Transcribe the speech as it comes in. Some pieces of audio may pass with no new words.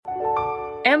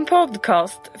En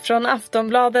podcast från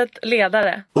Aftonbladet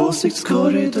Ledare.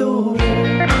 Åsiktskorridor.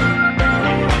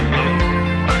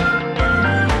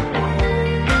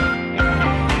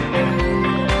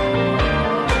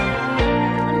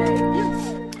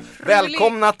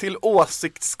 Välkomna till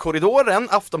Åsiktskorridoren,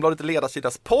 Aftonbladet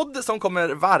Ledarsidas podd som kommer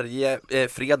varje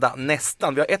fredag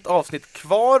nästan. Vi har ett avsnitt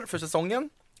kvar för säsongen,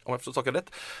 om jag förstår saker rätt.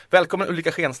 Välkommen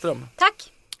Ulrika Schenström.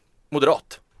 Tack.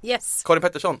 Moderat. Yes. Karin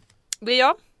Pettersson. Det är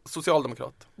jag.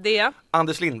 Socialdemokrat. Det är jag.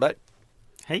 Anders Lindberg.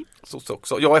 Hej. Så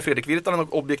också. Jag är Fredrik Virtanen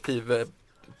och objektiv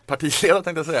partiledare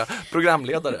tänkte jag säga.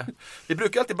 Programledare. Vi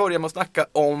brukar alltid börja med att snacka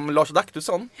om Lars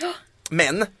Adaktusson. Ja.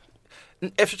 Men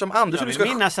eftersom Anders... Jag vill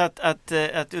minnas att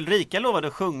Ulrika lovade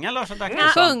att sjunga Lars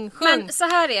Adaktusson. Sjung. Men så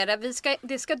här är det.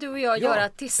 Det ska du och jag göra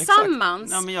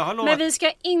tillsammans. Ja, men vi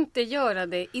ska inte göra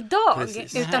det idag.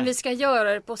 Precis. Utan vi ska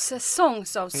göra det på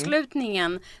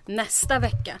säsongsavslutningen nästa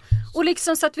vecka. Och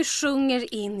liksom så att vi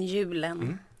sjunger in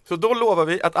julen. Så då lovar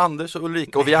vi att Anders och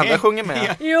Ulrika och vi andra sjunger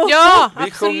med. Ja, vi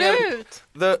absolut.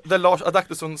 The Lars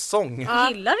Adaktusson-sång.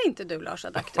 Gillar inte du Lars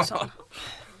Adaktusson?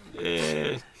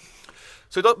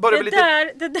 Så idag börjar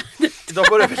idag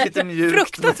börjar vi lite mjukt.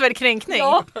 Fruktansvärd kränkning.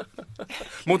 Ja.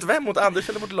 Mot vem? Mot Anders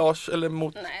eller mot Lars? Eller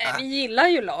mot... Nej, vi gillar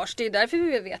ju Lars. Det är därför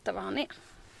vi vill veta vad han är.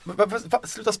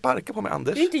 Sluta sparka på mig,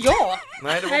 Anders. Det är inte jag.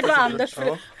 Nej, det var Anders.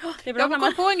 Ja. Det är bra. Jag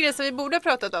kom på en grej som vi borde ha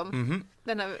pratat om.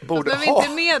 Borde vi inte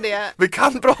med det. Vi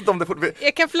kan prata om det.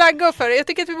 Jag kan flagga för det. Jag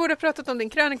tycker att vi borde ha pratat om din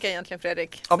krönika egentligen,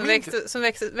 Fredrik. Ja, som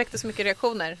väckte så mycket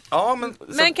reaktioner. Ja,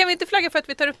 men kan vi inte flagga för att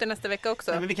vi tar upp det nästa vecka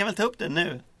också? Men vi kan väl ta upp det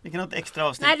nu. Vi kan ha ett extra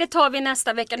avsnitt. Nej, det tar vi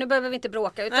nästa vecka. Nu behöver vi inte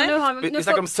bråka. Utan vi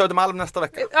snackar om Södermalm nästa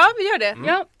vecka. Ja, vi gör det.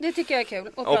 Ja, det tycker jag är kul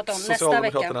att prata om nästa vecka. Och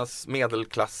Socialdemokraternas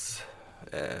medelklass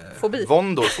fobi.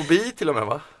 Våndor, fobi till och med,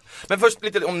 va? Men först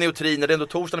lite om neutriner. Det är ändå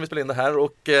torsdag när vi spelar in det här.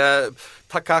 Och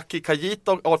Takaaki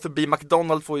Kajita och Arthur B.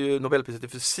 McDonald får ju Nobelpriset i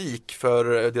fysik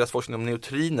för deras forskning om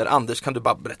neutriner. Anders, kan du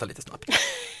bara berätta lite snabbt?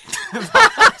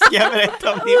 Ska jag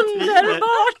berätta om neutriner?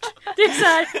 Underbart! Det är så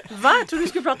här, jag tror du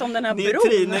skulle prata om den här bron.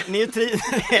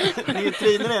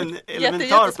 Neutriner är en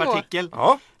elementar partikel.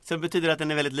 Ja. Så det betyder att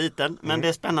den är väldigt liten. Men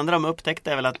det spännande de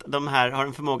upptäckte är väl att de här har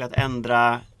en förmåga att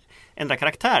ändra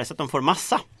karaktär så att de får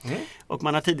massa. Och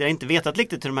man har tidigare inte vetat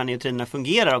riktigt hur de här neutrinerna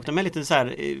fungerar och de är lite så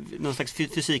här någon slags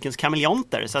fysikens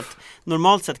kameleonter, så att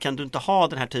normalt sett kan du inte ha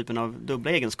den här typen av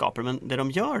dubbla egenskaper, men det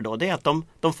de gör då det är att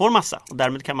de får massa och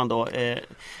därmed kan man då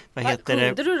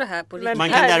kunde du det här på riktigt? Man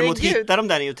kan däremot hitta de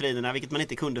där neutrinerna, vilket man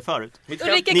inte kunde förut.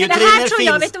 Ulrika, det här tror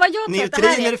jag, vet du vad jag tror att det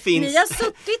här är? Finns. Ni har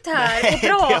suttit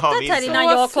här och pratat här innan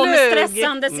jag kommer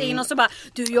stressandes in och så bara,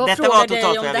 jag frågar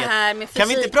dig om det här med fysikpriset. Kan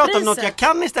vi inte prata om något jag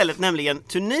kan istället, nämligen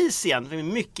Tunisien, det är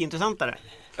mycket intressantare.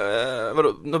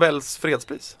 Vadå? Nobels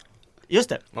fredspris? Just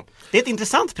det. Ja. Det är ett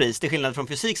intressant pris till skillnad från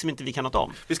fysik som inte vi kan något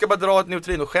om. Vi ska bara dra ett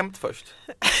neutrino-skämt först.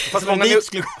 Fast många jag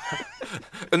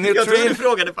tror du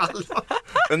frågade på allvar.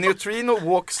 A neutrino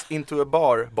walks into a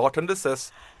bar. Bartender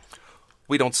says,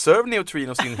 "We don't serve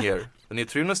neutrinos in here." The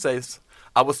neutrino says,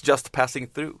 "I was just passing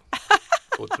through."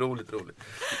 Otroligt roligt.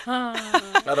 Ja,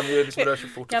 de rör sig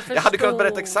fort. Jag hade kunnat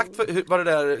berätta exakt vad det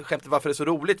där skämtet, varför det är så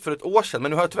roligt för ett år sedan,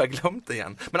 men nu har jag tyvärr glömt det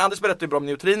igen. Men Anders berättade ju bra om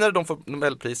neutriner, de får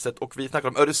Nobelpriset och vi snackar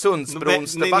om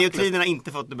Öresundsbrons debacle. Neutrinerna har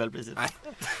inte fått Nobelpriset.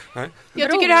 Nej.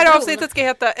 Jag tycker det här avsnittet ska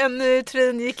heta En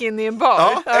neutrin gick in i en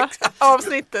bar. Ja,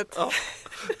 avsnittet. Ja.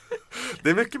 Det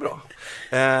är mycket bra.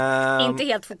 Inte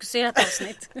helt fokuserat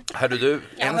avsnitt. Hörde du,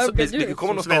 vi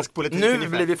kommer nog svensk politik. Nu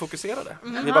blir vi fokuserade.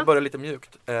 Vi bara börjar lite mjukt.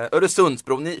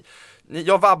 Öresundsbron,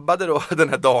 jag vabbade då den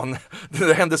här dagen.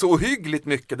 Det hände så ohyggligt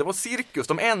mycket. Det var cirkus.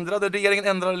 Regeringen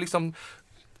ändrade liksom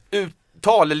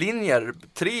tallinjer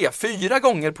 3-4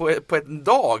 gånger på en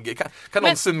dag. Kan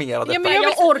någon summera detta? Men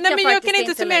jag kan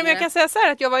inte summera, men jag kan säga så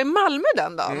här att jag var i Malmö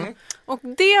den dagen. Och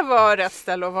det var rätt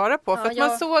ställe att vara på. För att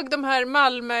man såg de här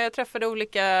Malmö, jag träffade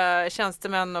olika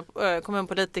tjänstemän och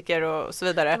kommunpolitiker och så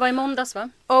vidare. Det var i måndags, va?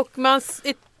 Och man...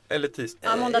 Eller tisdag.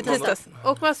 Ja, måndag-tisdags.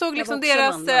 Och man såg liksom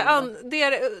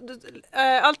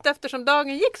allt eftersom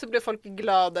dagen gick så blev folk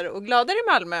gladare och gladare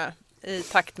i Malmö i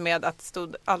takt med att det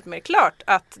stod allt mer klart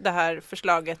att det här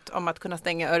förslaget om att kunna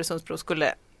stänga Öresundsbro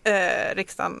skulle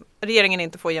regeringen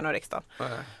inte få genom riksdagen.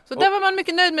 Så där var man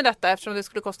mycket nöjd med detta eftersom det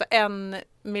skulle kosta 1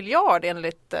 miljard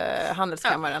enligt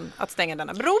Handelskammaren att stänga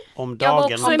denna bro. Om dagen. Jag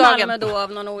var också i Malmö då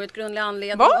av någon outgrundlig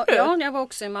anledning. Var du? Ja, jag var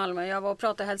också i Malmö. Jag var och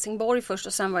pratade i Helsingborg först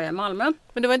och sen var jag i Malmö.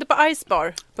 Men du var inte på Ice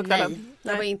Bar på kvällen?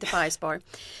 Nej, jag var inte på Ice Bar.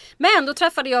 Men då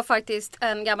träffade jag faktiskt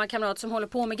en gammal kamrat som håller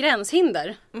på med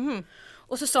gränshinder.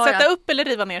 Och så sa Sätta upp eller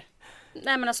riva ner?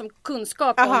 Nej, men alltså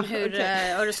kunskap om hur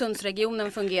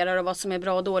Öresundsregionen fungerar och vad som är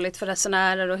bra och dåligt för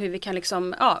resenärer och hur vi kan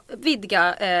liksom,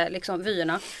 vidga liksom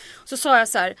vyerna. Så sa jag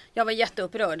så här, jag var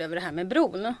jätteupprörd över det här med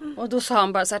bron. Och då sa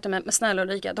han bara så här till mig, men snälla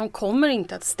Ulrika, de kommer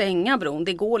inte att stänga bron.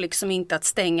 Det går liksom inte att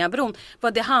stänga bron.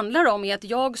 Vad det handlar om är att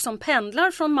jag som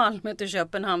pendlar från Malmö till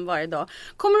Köpenhamn varje dag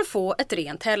kommer att få ett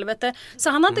rent helvete. Så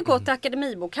han hade gått till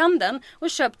Akademibokhandeln och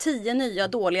köpt 10 nya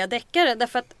dåliga deckare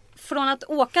därför att från att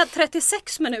åka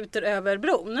 36 minuter över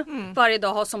bron varje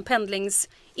dag ha som pendlings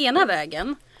ena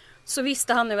vägen, så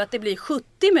visste han nu att det blir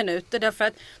 70 minuter därför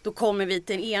att då kommer vi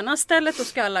till ena stället och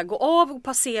ska alla gå av och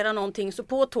passera någonting så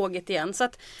på tåget igen. Så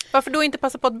att, varför då inte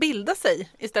passa på att bilda sig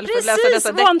istället för att läsa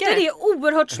dessa deckare? Var inte det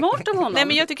oerhört smart av honom? Nej,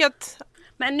 men jag tycker att...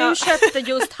 Men nu köpte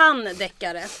just han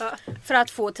deckare för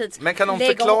att få tid. Men kan de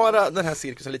förklara den här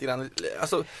cirkusen lite grann?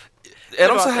 Alltså, är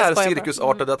de så här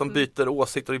cirkusartade att de byter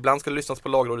åsikter och ibland ska det lyssnas på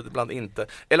lagrådet, ibland inte?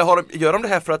 Eller gör de det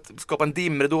här för att skapa en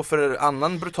dimridå för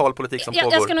annan brutal politik som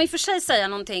pågår? Jag ska nog i och för sig säga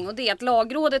någonting, och det är att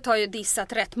lagrådet har ju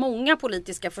dissat rätt många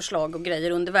politiska förslag och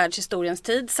grejer under världshistoriens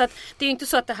tid. Så att det är ju inte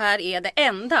så att det här är det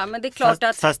enda, men det är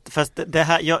klart fast det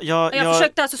här, jag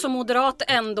försökte alltså som moderat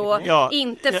ändå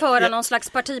inte föra någon slags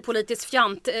partipolitisk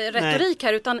fjant-retorik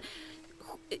här, utan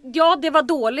ja, det var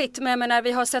dåligt, men när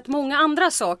vi har sett många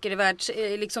andra saker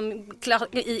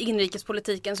i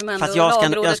inrikespolitiken som ändå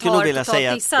lagrådet jag skulle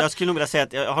nog vilja säga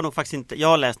att jag har nog faktiskt inte, jag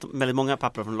har läst väldigt många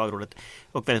papper från lagrådet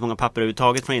och väldigt många papper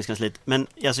överhuvudtaget från regeringskansliet, men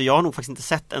alltså, jag har nog faktiskt inte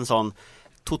sett en sån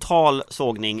total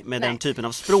sågning med den typen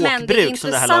av språkbruk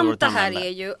som det här lagrådet använder. Men det intressanta här är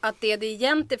ju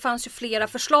att det fanns ju flera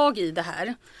förslag i det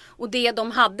här, och det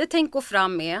de hade tänkt gå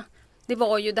fram med, det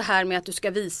var ju det här med att du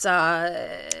ska visa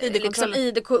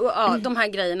de här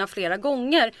grejerna flera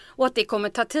gånger. Och att det kommer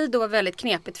ta tid och vara väldigt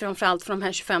knepigt framförallt för de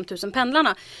här 25 000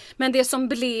 pendlarna. Men det som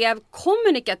blev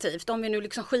kommunikativt, om vi nu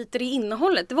liksom skiter i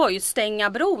innehållet, det var ju stänga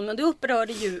bron. Och det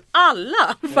upprörde ju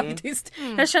alla faktiskt.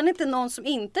 Jag känner inte någon som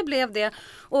inte blev det.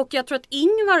 Och jag tror att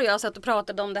Ingvar och jag satt och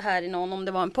pratade om det här i någon, om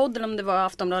det var en podd eller om det var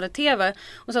Aftonbladet TV.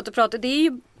 Och satt och pratade, det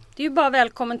är ju bara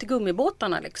välkommen till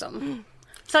gummibåtarna liksom.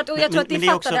 Så att, och jag tror att det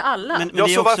fattade alla. Men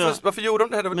varför gjorde de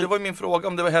det här? Det var ju min fråga,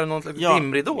 om det var här någon slags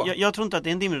dimridå. Jag tror inte att det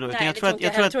är en dimridå. Nej,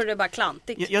 jag tror det är bara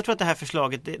klantigt. Jag tror att det här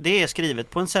förslaget, det är skrivet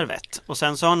på en servett. Och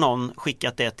sen så har någon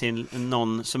skickat det till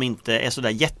någon som inte är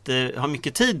sådär har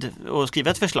mycket tid att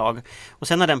skriva ett förslag. Och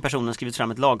sen har den personen skrivit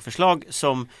fram ett lagförslag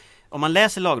som, om man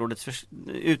läser lagrådets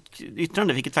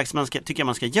yttrande, vilket faktiskt tycker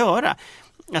man ska göra.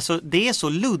 Alltså det är så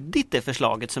luddigt det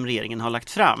förslaget som regeringen har lagt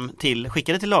fram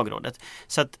skickade till lagrådet.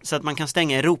 Så att man kan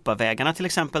stänga Europavägarna till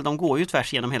exempel, de går ju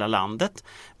tvärs genom hela landet.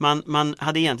 Man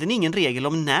hade egentligen ingen regel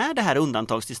om när det här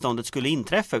undantagstillståndet skulle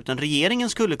inträffa, utan regeringen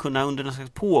skulle kunna under en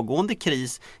slags pågående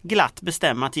kris glatt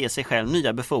bestämma att ge sig själv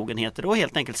nya befogenheter och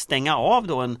helt enkelt stänga av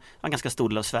då en ganska stor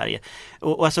del av Sverige.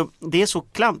 Och alltså det är så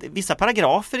klantigt. Vissa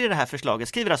paragrafer i det här förslaget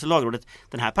skriver alltså lagrådet,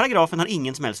 den här paragrafen har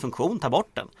ingen som helst funktion, ta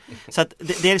bort den. Så att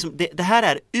det är liksom, det här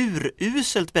är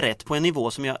uruselt berett på en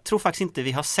nivå som jag tror faktiskt inte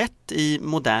vi har sett i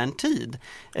modern tid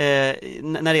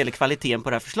när det gäller kvaliteten på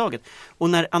det här förslaget. Och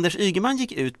när Anders Ygeman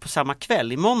gick ut på samma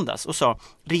kväll i måndags och sa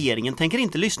regeringen tänker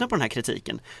inte lyssna på den här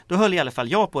kritiken, då höll i alla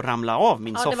fall jag på att ramla av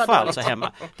min soffa alltså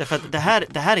hemma. Därför att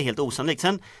det här är helt osannolikt.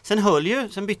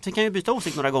 Sen kan ju byta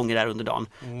åsikt några gånger där under dagen.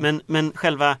 Men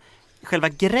själva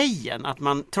grejen att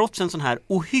man trots en sån här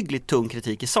ohyggligt tung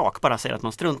kritik i sak bara säger att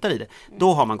man struntar i det,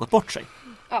 då har man gått bort sig.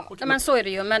 Ja, men så är det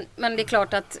ju, men det är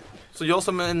klart att... Så jag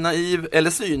som är naiv eller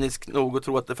cynisk nog och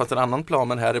tror att det fanns en annan plan,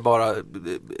 men här är bara,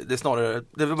 det är snarare,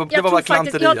 det var bara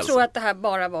klanteri. Jag tror att det här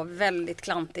bara var väldigt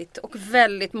klantigt och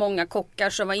väldigt många kockar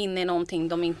som var inne i någonting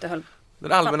de inte höll.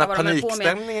 Den allmänna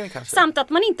panikstämningen kanske. Samt att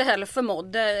man inte heller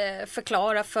förmådde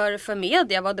förklara för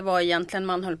media vad det var egentligen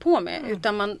man höll på med.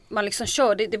 Utan man liksom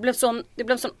körde, det blev sån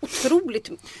otroligt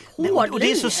hård. Och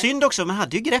det är så synd också, man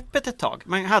hade ju greppet ett tag.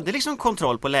 Man hade liksom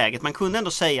kontroll på läget. Man kunde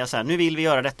ändå säga så här, nu vill vi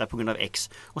göra detta på grund av X.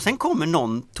 Och sen kommer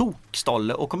någon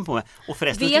tokstolle och kommer på med, och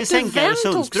förresten vet ska vi sänka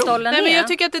vem tokstollen är? Nej, men jag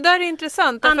tycker att det där är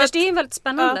intressant. Annars det är väldigt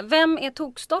spännande. Ja. Vem är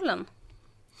tokstollen?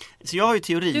 Så jag har ju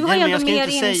teorier, men jag ska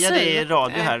inte säga det i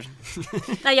radio här.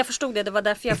 Nej, jag förstod det. Det var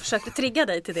därför jag försökte trigga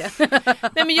dig till det.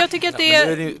 Nej, men jag tycker att det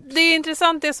är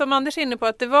intressant det som Anders är inne på.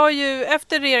 Att det var ju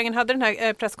efter regeringen hade den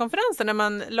här presskonferensen när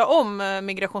man la om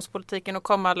migrationspolitiken och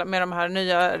kom med de här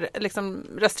nya liksom,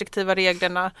 restriktiva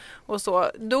reglerna och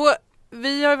så. Då,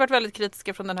 vi har ju varit väldigt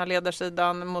kritiska från den här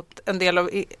ledarsidan mot en del av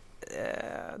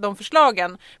de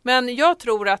förslagen. Men jag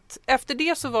tror att efter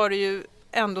det så var det ju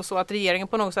ändå så att regeringen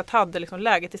på något sätt hade liksom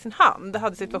läget i sin hand,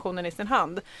 hade situationen i sin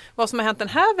hand. Vad som har hänt den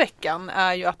här veckan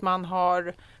är ju att man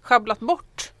har schabblat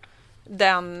bort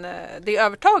det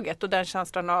övertaget och den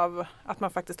känslan av att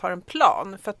man faktiskt har en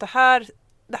plan. För att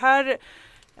det här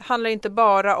handlar inte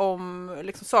bara om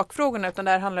liksom sakfrågorna, utan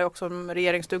det här handlar också om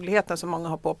regeringsdugligheten som många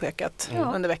har påpekat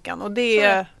under veckan. Och det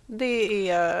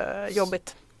är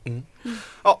jobbigt.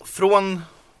 Ja, från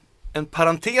en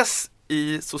parentes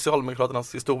i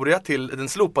Socialdemokraternas historia till den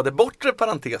slopade bortre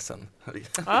parentesen.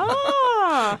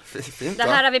 Fint, det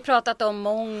här har vi pratat om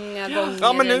många gånger.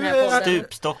 Ja, men nu i den här podden.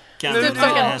 Stupstocken,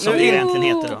 som nu det egentligen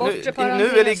heter då.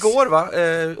 Nu är det igår, va?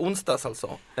 Onsdags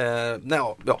alltså.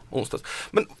 Onsdags.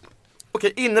 Men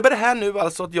okej, innebär det här nu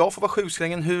alltså att jag får vara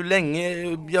sjukskriven hur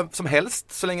länge som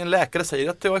helst, så länge en läkare säger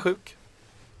att jag är sjuk?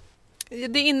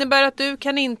 Det innebär att du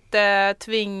kan inte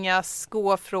tvingas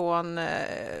gå från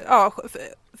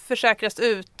försäkras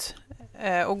ut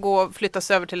och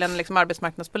flyttas över till en liksom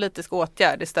arbetsmarknadspolitisk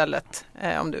åtgärd istället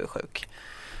om du är sjuk.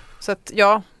 Så att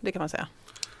det kan man säga.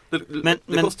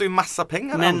 Det kostar ju massa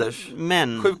pengar, Anders.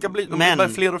 Sjuka blir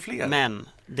fler och fler. Men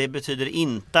det betyder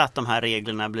inte att de här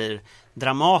reglerna blir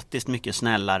dramatiskt mycket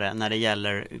snällare när det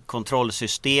gäller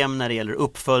kontrollsystem, när det gäller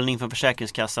uppföljning från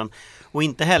Försäkringskassan, och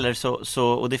inte heller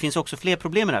och det finns också fler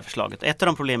problem med det här förslaget. Ett av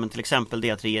de problemen till exempel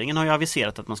är att regeringen har ju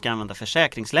aviserat att man ska använda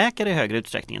försäkringsläkare i högre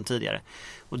utsträckning än tidigare.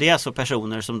 Och det är alltså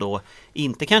personer som då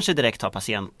inte kanske direkt har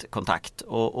patientkontakt.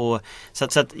 Så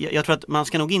att jag tror att man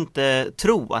ska nog inte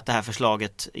tro att det här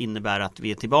förslaget innebär att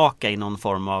vi är tillbaka i någon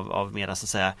form av mera så att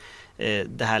säga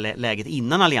det här läget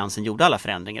innan alliansen gjorde alla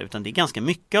förändringar, utan det är ganska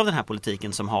mycket av den här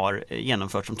politiken som har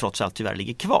genomförts som trots allt tyvärr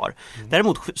ligger kvar.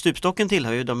 Däremot stupstocken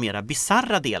tillhör ju de mera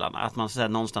bizarra delarna, att man så att säga,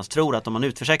 någonstans tror att om man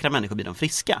utförsäkrar människor blir de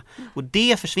friska, och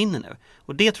det försvinner nu,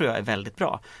 och det tror jag är väldigt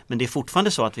bra. Men det är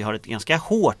fortfarande så att vi har ett ganska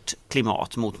hårt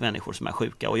klimat mot människor som är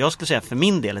sjuka, och jag skulle säga för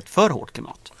min del ett för hårt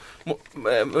klimat.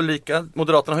 Ulrika,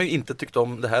 Moderaterna har ju inte tyckt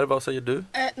om det här. Vad säger du?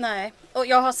 Nej, och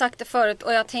jag har sagt det förut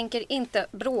och jag tänker inte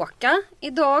bråka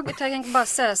idag. Jag tänker bara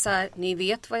säga så här, ni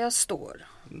vet vad jag står.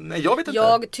 Nej, jag vet inte.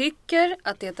 Jag tycker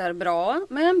att det är bra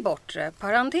med en bortre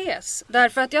parentes.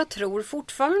 Därför att jag tror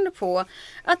fortfarande på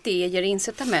att det ger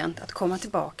incitament att komma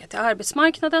tillbaka till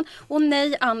arbetsmarknaden. Och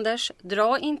nej, Anders,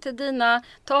 dra inte dina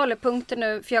talepunkter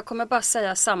nu, för jag kommer bara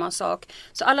säga samma sak.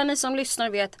 Så alla ni som lyssnar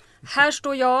vet, här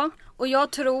står jag. Och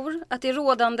jag tror att i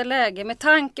rådande läge, med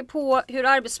tanke på hur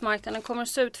arbetsmarknaden kommer att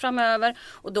se ut framöver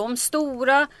och de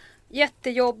stora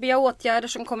jättejobbiga åtgärder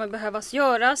som kommer behövas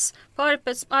göras på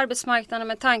arbetsmarknaden,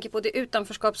 med tanke på det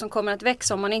utanförskap som kommer att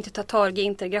växa om man inte tar tag i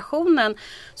integrationen,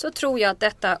 så tror jag att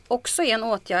detta också är en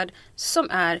åtgärd som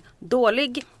är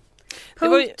dålig.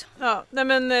 Punkt.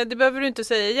 Det behöver du inte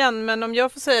säga igen, men om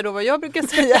jag får säga då vad jag brukar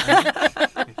säga.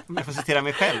 Om jag får citera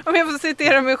mig själv. Om jag får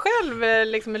citera mig själv,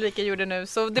 liksom Ulrika gjorde nu.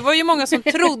 Så det var ju många som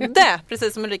trodde,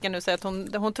 precis som Ulrika nu säger, att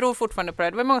hon tror fortfarande på det.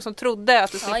 Det var många som trodde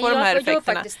att det skulle få de här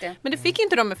effekterna. Men det fick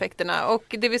inte de effekterna.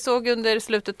 Och det vi såg under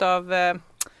slutet av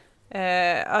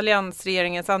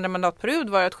alliansregeringens andra mandatperiod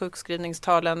var att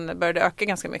sjukskrivningstalen började öka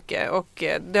ganska mycket. Och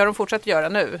det har de fortsatt göra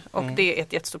nu. Och det är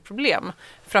ett jättestort problem.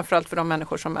 Framförallt för de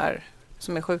människor som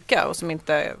är sjuka och som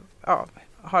inte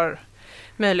har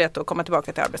möjlighet att komma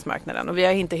tillbaka till arbetsmarknaden. Och vi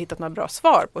har inte hittat några bra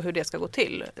svar på hur det ska gå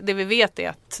till. Det vi vet är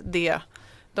att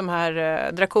de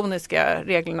här drakoniska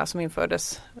reglerna som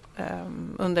infördes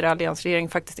under alliansregeringen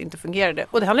faktiskt inte fungerade.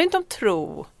 Och det handlar inte om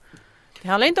tro. Det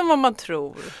handlar inte om vad man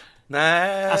tror.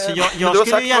 Nej, alltså jag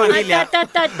skulle gärna vilja...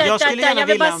 Jag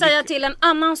vill bara säga till en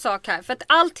annan sak här. För att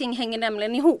allting hänger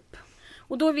nämligen ihop.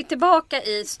 Och då är vi tillbaka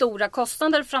i stora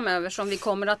kostnader framöver som vi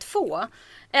kommer att få.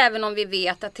 Även om vi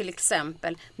vet att till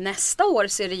exempel nästa år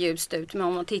ser det ljust ut. Men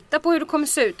om man tittar på hur det kommer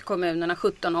se ut i kommunerna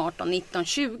 17, 18, 19,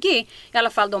 20. I alla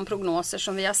fall de prognoser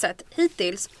som vi har sett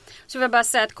hittills. Så vill jag bara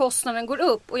säga att kostnaden går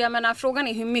upp. Och jag menar, frågan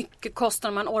är hur mycket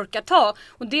kostnader man orkar ta.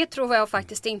 Och det tror jag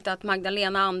faktiskt inte att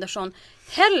Magdalena Andersson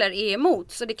heller är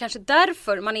emot. Så det är kanske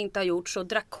därför man inte har gjort så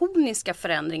drakoniska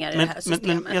förändringar i det här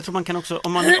systemet. Men jag tror man kan också,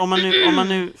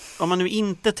 om man nu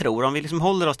inte tror, om vi liksom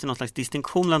håller oss till någon slags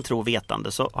distinktion mellan tro och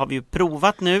vetande, så har vi ju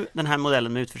provat nu den här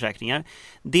modellen med utförsäkringar.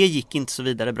 Det gick inte så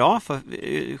vidare bra, för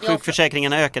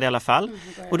sjukförsäkringarna ökade i alla fall.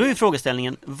 Och då är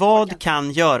frågeställningen, vad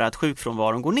kan göra att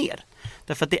sjukfrånvaron går ner?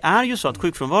 Därför att det är ju så att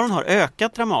sjukfrånvaron har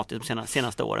ökat dramatiskt de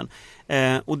senaste åren.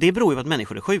 Och det beror ju på att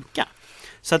människor är sjuka.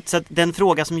 Så att den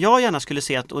fråga som jag gärna skulle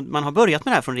se, att man har börjat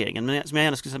med det här från regeringen, men som jag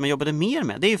gärna skulle se att man jobbade mer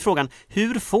med, det är ju frågan,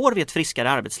 hur får vi ett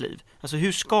friskare arbetsliv? Alltså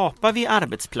hur skapar vi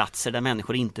arbetsplatser där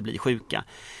människor inte blir sjuka?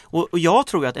 Och jag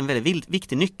tror att en väldigt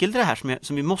viktig nyckel till det här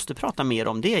som vi måste prata mer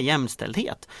om, det är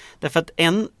jämställdhet. Därför att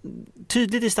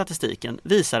tydligt i statistiken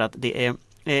visar att det är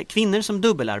kvinnor som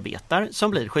dubbelarbetar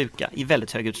som blir sjuka i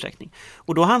väldigt hög utsträckning.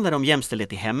 Och då handlar det om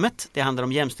jämställdhet i hemmet, det handlar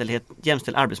om jämställd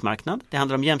arbetsmarknad, det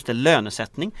handlar om jämställd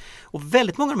lönesättning. Och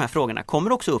väldigt många av de här frågorna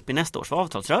kommer också upp i nästa års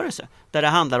avtalsrörelse. Där det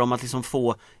handlar om att liksom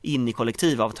få in i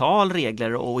kollektivavtal,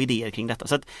 regler och idéer kring detta.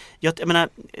 Så att, jag menar,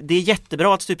 det är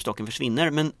jättebra att stupstocken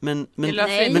försvinner, men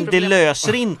det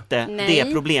löser inte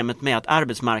det problemet med att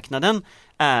arbetsmarknaden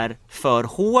är för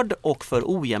hård och för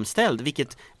ojämställd,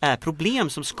 vilket är problem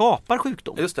som skapar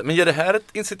sjukdom. Just det, men ger det här ett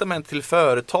incitament till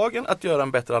företagen att göra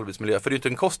en bättre arbetsmiljö? För det är ju inte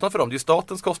en kostnad för dem, det är ju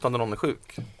statens kostnad när någon är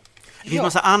sjuk. Det finns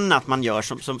massa annat man gör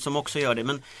som också gör det.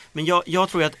 Men jag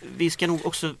tror att vi ska nog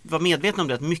också vara medvetna om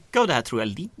det, att mycket av det här tror jag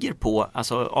ligger på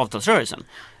avtalsrörelsen.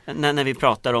 När vi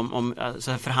pratar om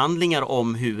alltså förhandlingar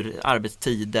om hur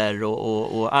arbetstider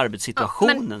och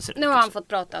arbetssituationen ser ut. Nu har han fått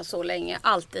prata så länge,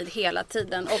 alltid, hela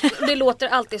tiden. Och det låter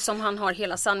alltid som han har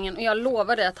hela sanningen. Och jag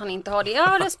lovar dig att han inte har det.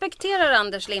 Jag respekterar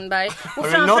Anders Lindberg. Och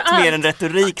har du något mer än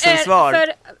retorik som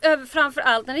svar?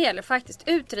 Framförallt när det gäller faktiskt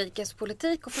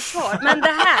utrikespolitik och försvar. Men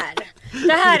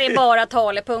det här är bara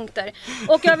talepunkter.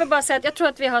 Och jag vill bara säga att jag tror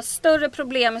att vi har större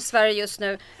problem i Sverige just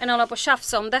nu än att hålla på och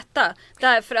tjafsa om detta.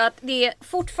 Därför att det är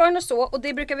fortfarande så, och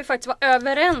det brukar vi faktiskt vara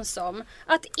överens om,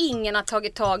 att ingen har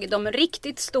tagit tag i de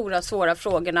riktigt stora svåra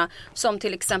frågorna, som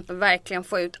till exempel verkligen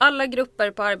få ut alla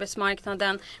grupper på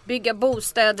arbetsmarknaden, bygga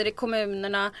bostäder i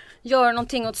kommunerna, göra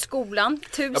någonting åt skolan.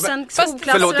 1000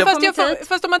 skolklasser har kommit hit.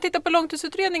 Fast om man tittar på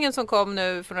långtidsutredningen som kom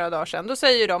nu för några dagar sedan, då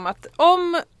säger de att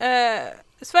om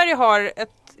Sverige har ett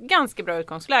ganska bra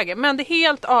utgångsläge, men det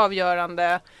helt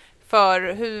avgörande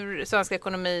för hur svensk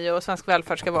ekonomi och svensk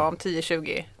välfärd ska vara om 10,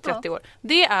 20, 30 år.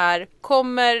 Det är,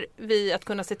 kommer vi att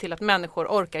kunna se till att människor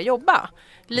orkar jobba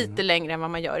lite längre än vad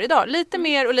man gör idag. Lite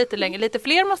mer och lite längre. Lite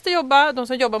fler måste jobba. De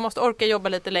som jobbar måste orka jobba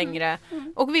lite längre.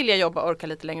 Och vilja jobba orka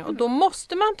lite längre. Och då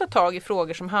måste man ta tag i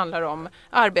frågor som handlar om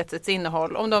arbetets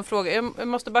innehåll. Om de frågor, jag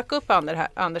måste backa upp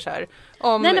Anders här.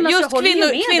 Om just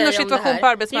kvinnors situation på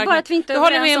arbetsmarknaden. Det är bara att vi inte är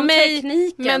överens om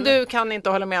tekniken. Men du kan inte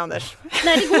hålla med Anders.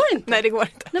 Nej, det går inte. Nej, det går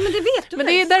inte. Nej, men det vet du. Men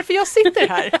det är därför jag sitter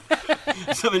här.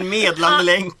 Som en medlande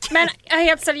länk. Men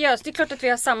helt seriöst, det är klart att vi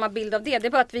har samma bild av det. Det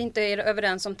är bara att vi inte är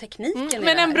överens om tekniken.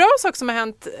 Men en bra sak som har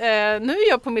hänt, nu är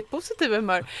jag på mitt positiva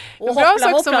humör. Och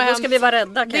hoppla, då ska vi vara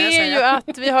rädda, kan jag säga. Det är ju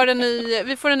att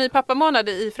vi får en ny pappamånad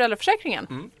i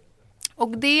föräldraförsäkringen.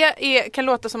 Och det kan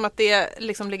låta som att det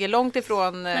liksom ligger långt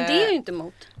ifrån... Men det är ju inte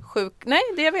emot. Nej,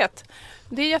 det jag vet.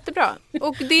 Det är jättebra.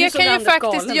 Och det kan ju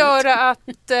faktiskt göra att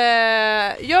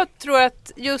jag tror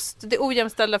att just det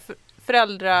ojämställda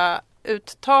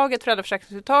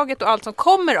föräldraförsäkringsuttaget och allt som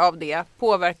kommer av det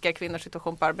påverkar kvinnors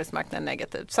situation på arbetsmarknaden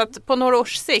negativt. Så att på några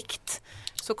års sikt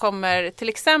så kommer till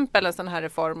exempel en sån här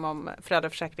reform om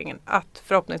föräldraförsäkringen att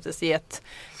förhoppningsvis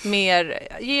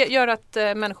göra att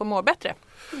människor mår bättre.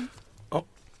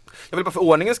 Jag vill bara för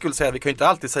ordningens skull säga att vi kan ju inte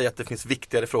alltid säga att det finns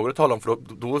viktigare frågor att tala om, för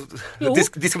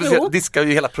då diskar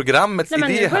ju hela programmets idé här.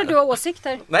 Nej, men nu har du ha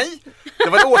åsikter. Nej, det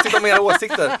var en åsikt om era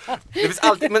åsikter. Det finns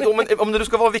alltid, men om det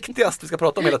ska vara viktigast vi ska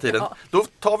prata om hela tiden, då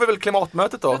tar vi väl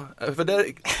klimatmötet då. För det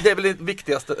är väl det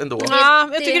viktigaste ändå. Ja,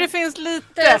 jag tycker det finns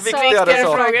lite viktigare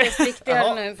frågor.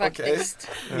 Viktigare nu faktiskt.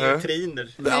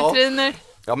 Neutriner.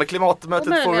 Ja, men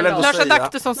klimatmötet får vi väl ändå Lars säga.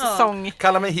 Adaktussons säsong.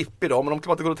 Kalla mig hippie då, men om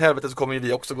klimatet går åt helvete så kommer ju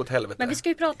vi också gå åt helvete. Men vi ska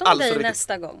ju prata om dig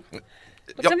nästa gång.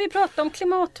 Då kan vi prata om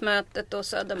klimatmötet och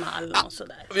Södermalm och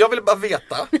sådär. Jag vill bara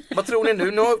veta, vad tror ni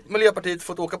nu? Nu har Miljöpartiet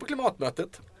fått åka på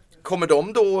klimatmötet. Kommer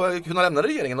de då kunna lämna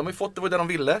regeringen? De har ju fått det de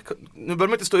ville. Nu bör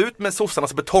de inte stå ut med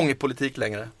sossarnas betongpolitik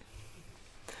längre.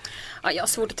 Ja, jag har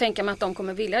svårt att tänka mig att de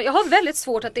kommer vilja. Jag har väldigt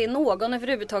svårt att det är någon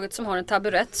överhuvudtaget som har en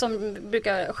taburett som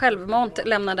brukar självmant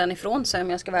lämna den ifrån sig, om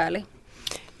jag ska vara ärlig.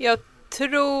 Jag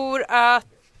tror att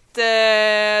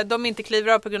de inte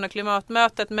kliver av på grund av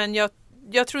klimatmötet, men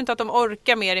jag tror inte att de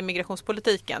orkar mer i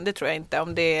migrationspolitiken. Det tror jag inte,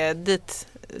 om det är dit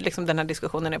liksom den här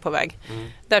diskussionen är på väg.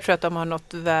 Där tror jag att de har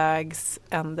nått vägs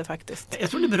ände faktiskt. Jag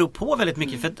tror det beror på väldigt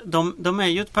mycket, för att de är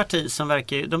ju ett parti som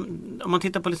verkar, om man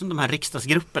tittar på liksom de här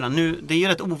riksdagsgrupperna nu, det är ju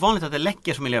rätt ovanligt att det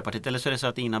läcker som Miljöpartiet, eller så är det så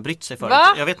att ingen har brytt sig för det.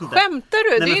 Jag vet inte.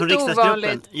 Skämtar du? Nej, det är inte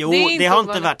ovanligt. Jo, det har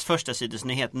inte varit första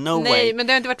sidesnyhet, way. Nej, men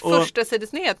det har inte varit första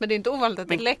sidesnyhet, men det är inte ovanligt att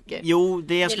det läcker. Jo,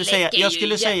 det jag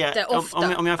skulle säga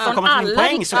om jag får komma till min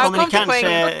poäng så kommer det kanske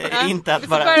inte att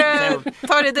vara...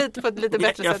 Ta det dit på ett lite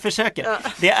bättre sätt. Jag försöker.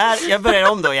 Jag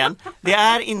börjar om då igen. Det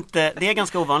är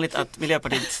ganska ovanligt att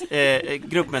Miljöpartiets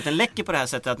gruppmöten läcker på det här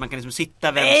sättet, att man kan liksom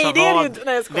sitta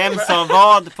vem sa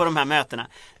vad på de här mötena.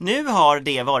 Nu har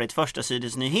det varit första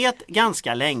sidesnyhet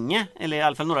ganska länge, eller i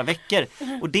alla fall några veckor.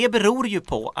 Och det beror ju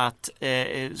på att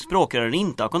språkrören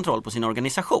inte har kontroll på sin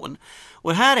organisation.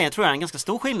 Och här är, tror jag, en ganska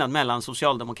stor skillnad mellan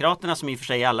Socialdemokraterna, som i och för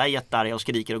sig alla är jättearga och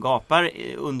skriker och gapar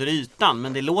under ytan, ytan,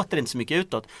 men det låter inte så mycket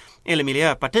utåt. Eller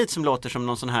Miljöpartiet som låter som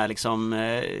någon sån här liksom,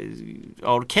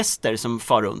 orkester som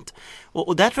far runt.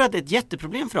 Och där tror jag att det är ett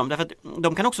jätteproblem för dem, därför att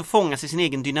de kan också fånga sig sin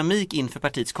egen dynamik inför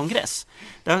partiets kongress.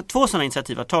 Det har 2 sådana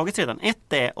initiativ har tagits redan.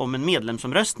 Ett är om en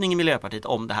medlemsomröstning i Miljöpartiet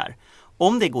om det här.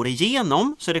 Om det går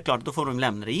igenom så är det klart att då får de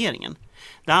lämna regeringen.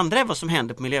 Det andra är vad som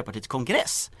händer på Miljöpartiets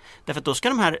kongress. Därför att då ska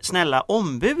de här snälla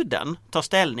ombuden ta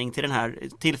ställning till den här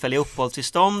tillfälliga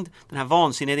uppehållstillstånd, den här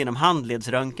vansinniga idén om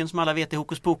handledsröntgen som alla vet är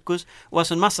hokus pokus. Och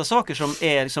alltså en massa saker som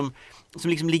är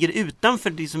som ligger utanför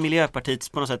det som Miljöpartiets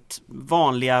på något sätt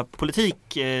vanliga politik.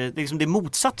 Det är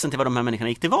motsatsen till vad de här människorna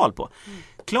gick till val på.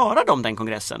 Klarar de den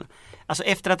kongressen? Alltså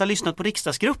efter att ha lyssnat på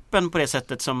riksdagsgruppen på det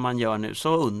sättet som man gör nu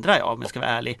så undrar jag om jag ska vara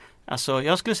ärlig. Alltså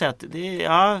jag skulle säga att det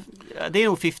är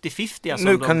nog 50-50 alltså,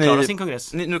 om de klarar sin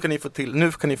kongress. Nu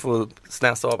kan ni få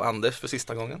snäsa av Anders för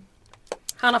sista gången.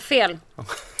 Han har fel.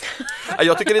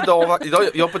 Jag tycker idag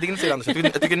jag på din sida Anders,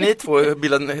 jag tycker ni två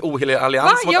bildar en ohelig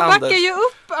allians mot jag Anders. backar ju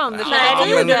upp Anders. Nej,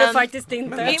 det gjorde du faktiskt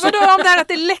inte. Vadå om det här att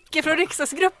det läcker från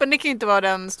riksdagsgruppen, det kan ju inte vara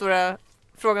den stora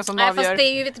frågan som avgör. Fast det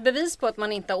är ju ett bevis på att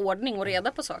man inte har ordning och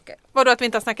reda på saker. Vadå att vi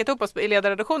inte har snackat ihop oss i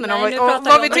ledarredaktionen? Nej, om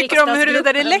vad vi tycker om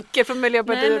huruvida det läcker från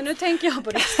Miljöpartiet? Nej, men nu tänker jag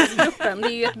på riksdagsgruppen. Det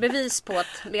är ju ett bevis på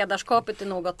att ledarskapet är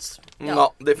något...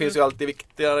 Ja, det finns ju alltid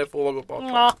viktigare frågor bakom.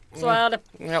 Ja, så är det.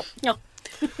 Ja.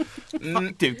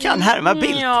 Du kan härma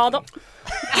Bildt. Ja då.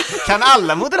 Kan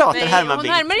alla moderater Nej, härma hon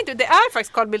Bildt? härmar inte. Det är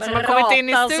faktiskt Carl Bildt som har kommit in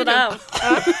i studion.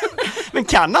 Men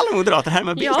kan alla moderater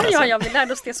härma Bildt? Ja, vi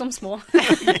lärde oss det som små.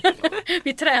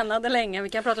 Vi tränade länge. Vi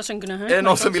kan prata som Gunnar Högmark. Är det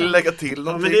någon som vill lägga till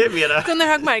någonting? Men det är mera. Gunnar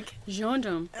Högmark. Ja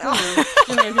då.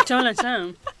 Vi talar så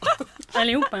här.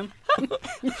 Allihopa.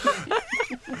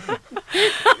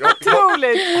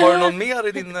 Otroligt. Har du någon mer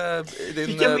i din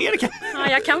Vilka mer kan... Ja,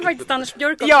 jag kan faktiskt Anders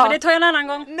Björk också, Ja. men det tar jag en annan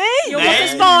gång. Nej! Jag måste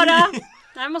spara.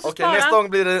 Jag måste Okej, spara. nästa gång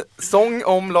blir det sång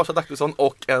om Lars Adaktusson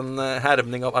och en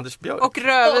härmning av Anders Björk. Och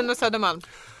Rövin och Södermalm.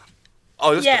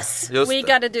 Ja, just Yes, det, just we det.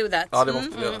 gotta do that. Ja, det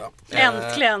måste vi göra.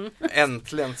 Äntligen.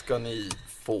 Äntligen ska ni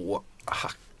få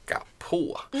hacka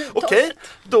på. Okej,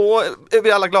 då är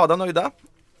vi alla glada och nöjda.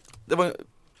 Det var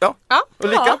Ja.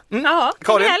 Ulrika, Ja,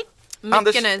 Karin, helg. Anders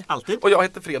Mycket nöjd. Alltid. och jag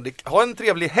heter Fredrik. Ha en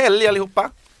trevlig helg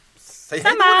allihopa. Säg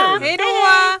hej Samma. då nu. Hej då!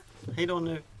 Hej då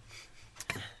nu.